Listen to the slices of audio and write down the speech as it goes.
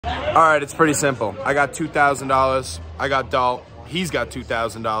All right, it's pretty simple. I got $2,000. I got Dalt. He's got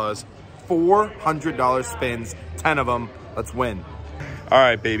 $2,000. $400 spins, 10 of them. Let's win. All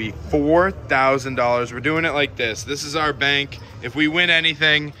right, baby, $4,000. We're doing it like this. This is our bank. If we win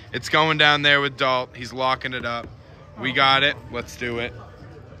anything, it's going down there with Dalt. He's locking it up. We got it. Let's do it.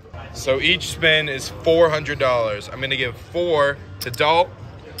 So each spin is $400. I'm gonna give 4 to Dalt.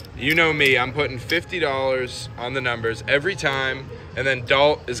 You know me, I'm putting $50 on the numbers every time, and then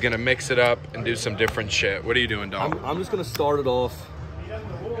Dalt is gonna mix it up and do some different shit. What are you doing, Dalt? I'm just gonna start it off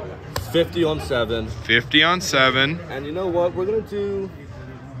 50 on 7. 50 on 7. And you know what? We're gonna do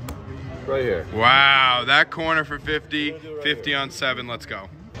right here. Wow, that corner for 50, 50 on 7, let's go.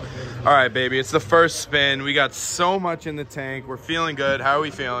 All right, baby, it's the first spin. We got so much in the tank. We're feeling good. How are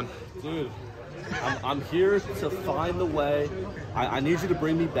we feeling? Dude, I'm here to find the way. I need you to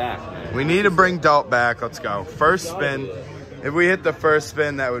bring me back, man. We need to bring Dalt back. Let's go. First spin. If we hit the first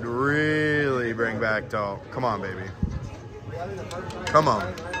spin, that would really bring back Dalt. Come on, baby. Come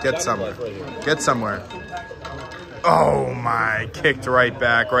on. Get somewhere. Get somewhere. Oh, my. Kicked right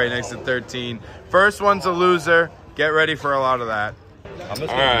back, right next to 13. First one's a loser. Get ready for a lot of that. All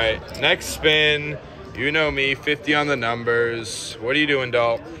right, next spin. You know me, 50 on the numbers. What are you doing,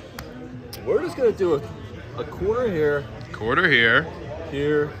 Dalt? We're just gonna do a quarter here. Quarter here.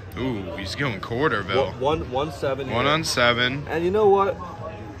 Here. Ooh, he's going quarter, Bill. 1 7. 1 on 7. And you know what?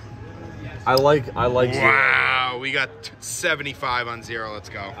 I like wow, 0. We got 75 on 0. Let's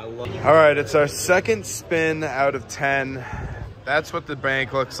go. All right, it's our second spin out of 10. That's what the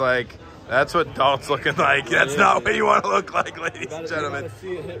bank looks like. That's what Dalt's looking like. That's not what you want to look like, ladies and gentlemen.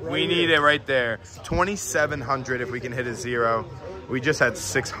 We need it right there. 2,700 if we can hit a 0. We just had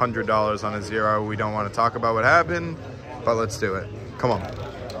 $600 on a 0. We don't want to talk about what happened, but let's do it. Come on.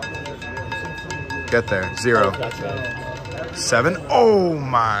 Get there. 0. 7. Oh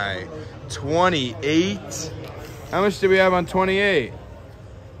my. 28. How much do we have on 28?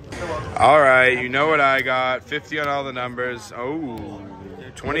 All right, you know what I got. 50 on all the numbers. Oh.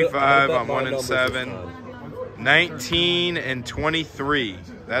 25 on 1 and 7, 19 and 23.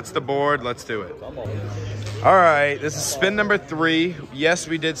 That's the board. Let's do it. All right, this is spin number 3. Yes,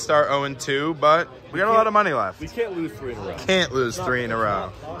 we did start 0 and 2, but we got a lot of money left. We can't lose 3 in a row. Can't lose 3 in a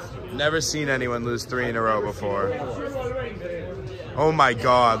row. Never seen anyone lose 3 in a row before. Oh my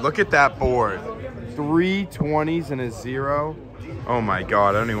God, look at that board. 3 20s and a 0. Oh my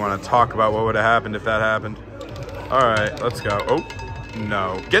God, I don't even want to talk about what would have happened if that happened. All right, let's go. Oh.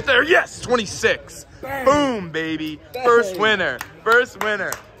 No. Get there. Yes. 26. Bang. Boom, baby. Bang. First winner. First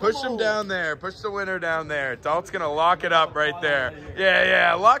winner. Push him down there. Push the winner down there. Dalt's going to lock it up right there. Yeah,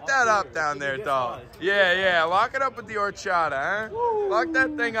 yeah. Lock that up down there, Dalt. Yeah, yeah. Lock it up with the horchata, huh? Lock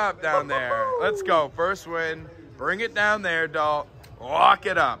that thing up down there. Let's go. First win. Bring it down there, Dalt. Lock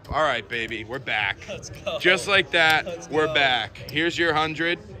it up. All right, baby. We're back. Let's go. Just like that, we're back. Here's your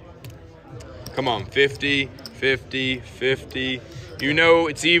 100. Come on. 50, 50, 50. You know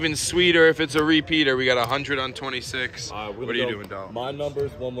it's even sweeter if it's a repeater. We got 100 on 26. What are you doing, Dalt? My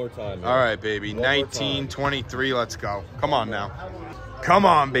numbers one more time. Man. All right, baby. 19, 23. Let's go. Come on now. Come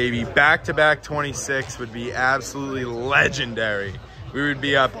on, baby. Back-to-back 26 would be absolutely legendary. We would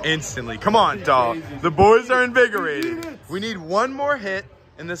be up instantly. Come on, Dalt. The boys are invigorated. We need one more hit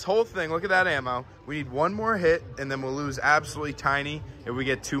in this whole thing. Look at that ammo. We need one more hit, and then we'll lose absolutely tiny. If we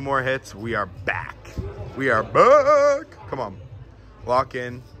get 2 more hits, we are back. We are back. Come on. Lock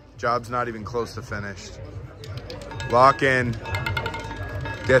in. Job's not even close to finished. Lock in.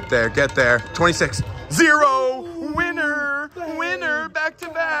 Get there. Get there. 26. 0. Winner. Winner. Back to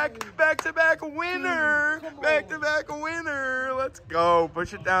back. Back to back. Winner. Back to back. Winner. Let's go.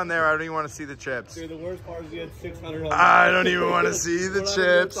 Push it down there. I don't even want to see the chips. Dude, the worst part is we had 600 on I don't even want to see the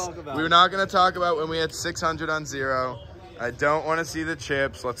chips. We're not going to talk about when we had 600 on 0. I don't want to see the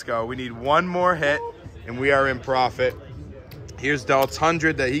chips. Let's go. We need one more hit, and we are in profit. Here's Dalt's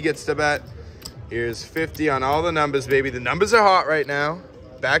 100 that he gets to bet. Here's 50 on all the numbers, baby. The numbers are hot right now.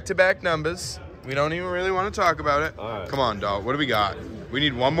 Back-to-back numbers. We don't even really want to talk about it. All right. Come on, Dalt. What do we got? We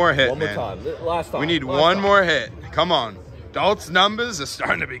need one more hit, man. One more time. Last time. We need one more hit. Come on. Dalt's numbers are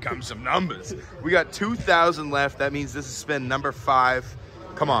starting to become some numbers. We got 2,000 left. That means this is spin number 5.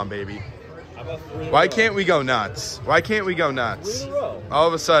 Come on, baby. Why can't we go nuts? Why can't we go nuts? All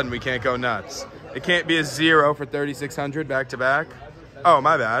of a sudden, we can't go nuts. It can't be a 0 for 3,600 back-to-back. Oh,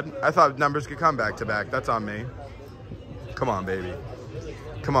 my bad. I thought numbers could come back-to-back. That's on me. Come on, baby.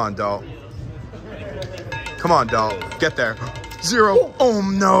 Come on, Dalt. Come on, Dalt. Get there. 0. Oh,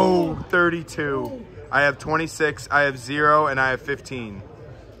 no. 32. I have 26. I have 0, and I have 15.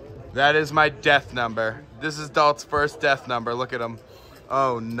 That is my death number. This is Dalt's first death number. Look at him.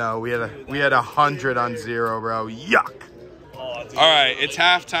 Oh no, we had 100 on 0, bro. Yuck. All right, it's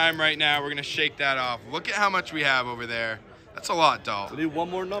halftime right now. We're gonna shake that off. Look at how much we have over there. That's a lot, Dalt. We need one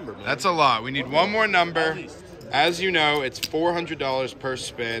more number, man. That's a lot. We need one more number. As you know, it's $400 per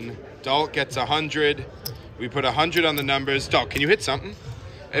spin. Dalt gets 100. We put 100 on the numbers. Dalt, can you hit something?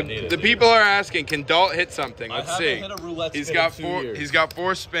 The people are asking, can Dalt hit something? Let's see. Hit a roulette He's spin got in 2 four. years. He's got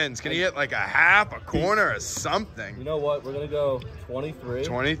 4 spins. Can he hit like a half, a corner, or something? You know what? We're gonna go 23.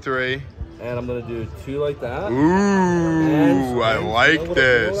 23. And I'm gonna do 2 like that. Ooh, I like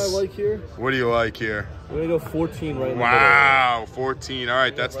this. You know what I like here? What do you like here? We're gonna go 14 right now. Wow, 14. All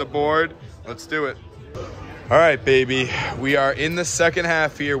right, that's the board. Let's do it. All right, baby. We are in the second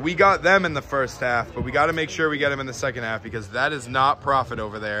half here. We got them in the first half, but we got to make sure we get them in the second half because that is not profit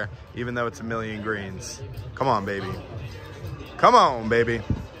over there, even though it's a million greens. Come on, baby. Come on, baby.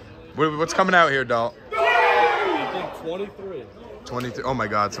 What's coming out here, Dalt? I think 23. 23. Oh my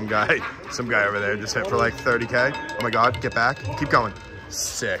God, some guy over there just hit for like 30K. Oh my God, get back. Keep going.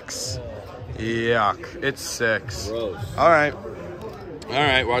 6. Yuck. It's 6. Gross. All right. All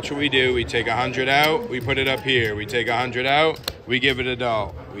right, watch what we do. We take 100 out, we put it up here. We take 100 out, we give it a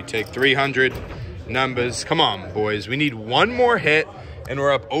Dalt. We take 300 numbers. Come on, boys. We need one more hit, and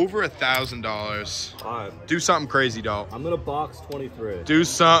we're up over $1,000. All right. Do something crazy, Dalt. I'm gonna box 23. Do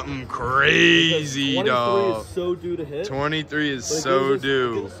something crazy, 23 Dalt. is so due to hit. 23 is But it so gives us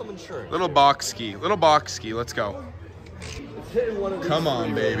due. some insurance. Little box ski. Little box ski. Let's go. It's hitting one of these Come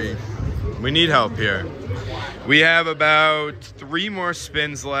on, 3 baby. We need help here. We have about 3 more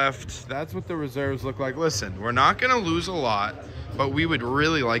spins left. That's what the reserves look like. Listen, we're not going to lose a lot, but we would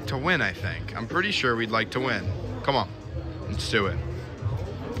really like to win, I think. I'm pretty sure we'd like to win. Come on. Let's do it.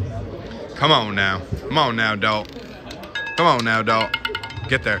 Come on now. Come on now, Dalt. Come on now, Dalt.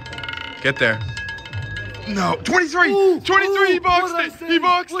 Get there. Get there. No, 23! Ooh, 23, he ooh, boxed what it! did I He say?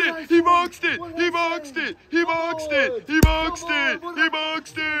 boxed What it! did I He say? boxed it! What He did I boxed say? it! He boxed it! He boxed it! He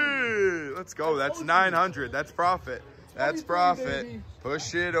boxed it! Let's go. That's 900. That's profit. That's profit.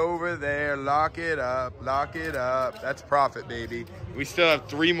 Push it over there. Lock it up. Lock it up. That's profit, baby. We still have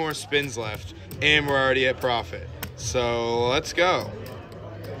 3 more spins left, and we're already at profit. So let's go.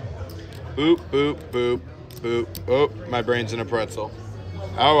 Boop, boop, boop, boop. Oh, my brain's in a pretzel.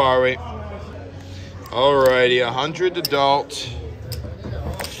 How are we? Alrighty, 100 to Dalt.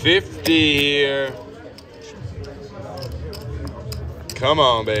 50 here. Come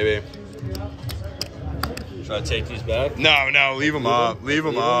on, baby. Should I take these back? No, no, leave them up. Leave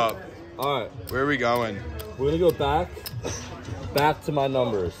them up. All right. Where are we going? We're gonna go back to my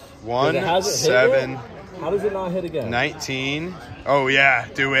numbers. 1, It hasn't hit 7, yet. How does it not hit again? 19. Oh, yeah,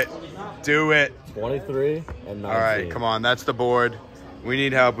 do it. Do it. 23 and 19. All right, come on. That's the board. We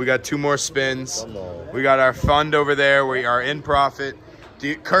need help. We got 2 more spins. Come on. We got our fund over there. We are in profit.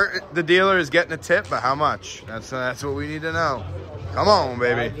 Kurt, the dealer, is getting a tip, but how much? That's what we need to know. Come on,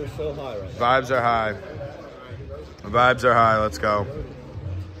 baby. Vibes are so high right now. Vibes are high. Vibes are high. Let's go.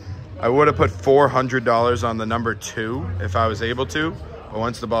 I would have put $400 on the number 2 if I was able to, but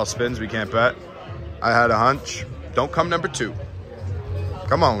once the ball spins, we can't bet. I had a hunch. Don't come number 2.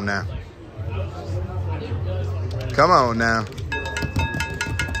 Come on now. Come on now.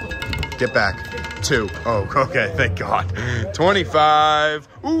 Get back. 2. Oh, okay. Thank God. 25.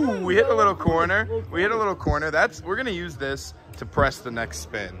 Ooh, we hit a little corner. We hit a little corner. We're gonna use this to press the next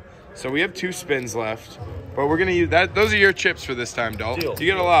spin. So we have 2 spins left, but we're gonna use that. Those are your chips for this time, Dalt. Deal. You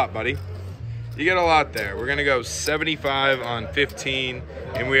get a lot, buddy. You get a lot there. We're gonna go 75 on 15,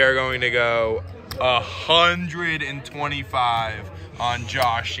 and we are going to go 125 on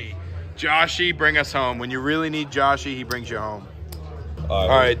Joshy. Joshy, bring us home. When you really need Joshy, he brings you home. All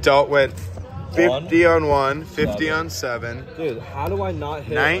right, Dalt went 50 on 1, 50 on 7. Dude, how do I not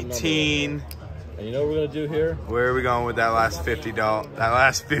hit 19. And you know what we're gonna do here? Where are we going with that last 50, Dalt? That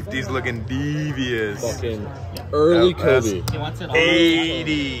last 50 is looking devious. Fucking early Kobe.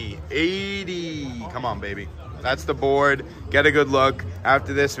 80. 80. Come on, baby. That's the board. Get a good look.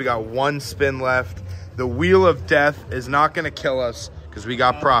 After this, we got 1 spin left. The wheel of death is not going to kill us because we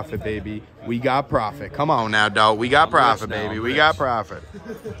got profit, baby. We got profit. Come on now, Dalt. We got profit, baby. We got profit.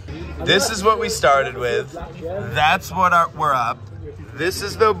 This is what we started with. That's what we're up. This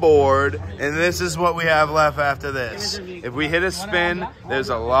is the board, and this is what we have left after this. If we hit a spin, there's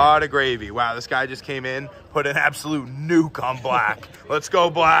a lot of gravy. Wow, this guy just came in, put an absolute nuke on black. Let's go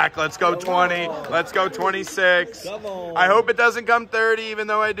black. Let's go 20. Let's go 26. I hope it doesn't come 30, even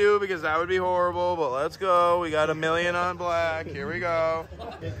though I do, because that would be horrible. But let's go. We got $1 million on black. Here we go.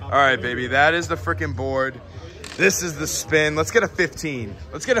 All right, baby. That is the freaking board. This is the spin. Let's get a 15.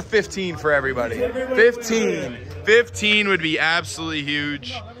 Let's get a 15 for everybody. 15. 15 would be absolutely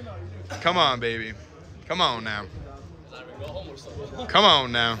huge. Come on, baby. Come on now. Come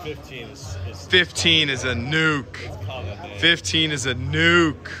on now. 15 is a nuke. 15 is a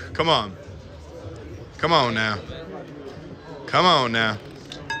nuke. Come on. Come on now. Come on now.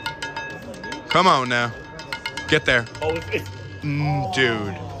 Come on now. Get there.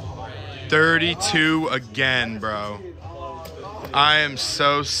 Dude. 32 again, bro. I am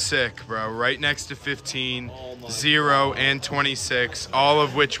so sick, bro. Right next to 15, 0, and 26, all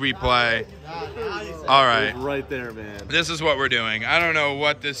of which we play. All right. Right there, man. This is what we're doing. I don't know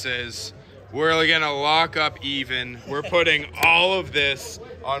what this is. We're going to lock up even. We're putting all of this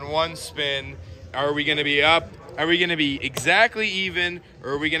on one spin. Are we going to be up? Are we going to be exactly even,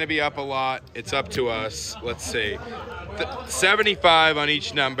 or are we going to be up a lot? It's up to us. Let's see. 75 on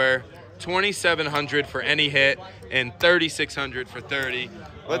each number. 2,700 for any hit, and 3,600 for 30.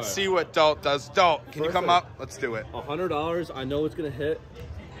 Let's see what Dalt does. Dalt, can you come up? Let's do it. $100. I know it's gonna hit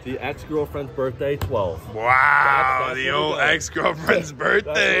the ex-girlfriend's birthday, 12. Wow, that's the old ex-girlfriend's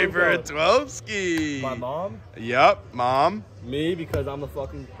birthday for a 12-ski. My mom. Yep, mom. Me, because I'm the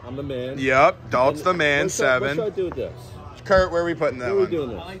man. Yep, Dalt's the man. What 7. should I do with this? Kurt, where are we putting that What one? are we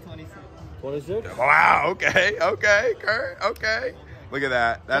doing this? 26. Wow. Okay. Kurt. Okay. Look at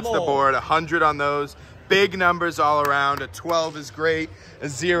that. That's the board. 100 on those. Big numbers all around. A 12 is great. A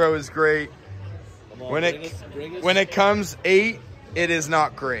 0 is great. When it comes 8, it is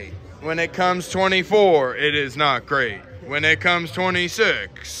not great. When it comes 24, it is not great. When it comes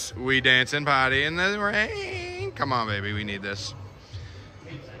 26, we dance and party in the rain. Come on, baby. We need this.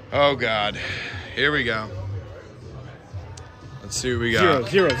 Oh, God. Here we go. Let's see what we got.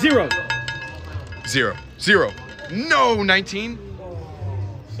 0, 0, 0. 0. No, 19.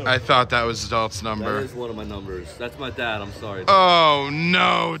 I thought that was Dalt's number. That is one of my numbers. That's my dad. I'm sorry. Oh,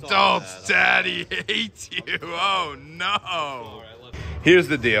 no. Dalt's daddy hates you. Oh, no. Here's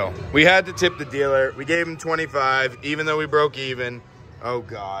the deal. We had to tip the dealer. We gave him 25, even though we broke even. Oh,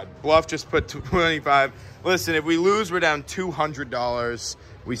 God. Bluff just put 25. Listen, if we lose, we're down $200.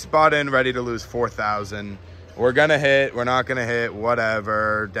 We spot in, ready to lose 4,000. We're going to hit. We're not going to hit.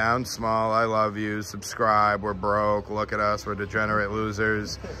 Whatever. Down small. I love you. Subscribe. We're broke. Look at us. We're degenerate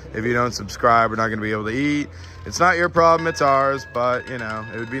losers. If you don't subscribe, we're not going to be able to eat. It's not your problem. It's ours. But, you know,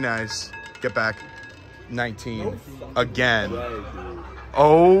 it would be nice. Get back. 19. Again.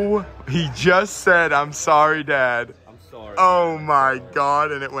 Oh, he just said, I'm sorry, Dad. I'm sorry. Oh, my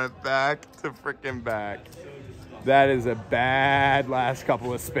God. And it went back to freaking back. That is a bad last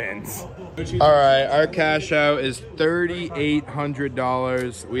couple of spins. All right, our cash out is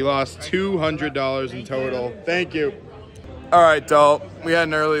 $3,800. We lost $200 in total. Thank you. All right, Dalt. We had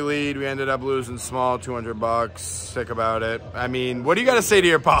an early lead. We ended up losing small, $200. Sick about it. I mean, what do you got to say to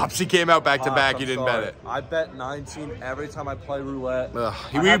your pops? He came out back to back. You didn't bet it. I bet 19 every time I play roulette. Ugh.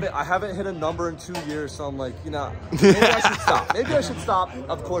 I haven't hit a number in 2 years, so I'm like, you know, maybe I should stop. Maybe I should stop.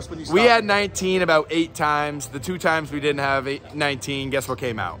 Of course, when you stop. We had 19 about 8 times. The 2 times we didn't have 19, guess what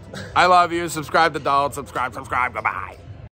came out? I love you. Subscribe to Dalt. Subscribe. Goodbye.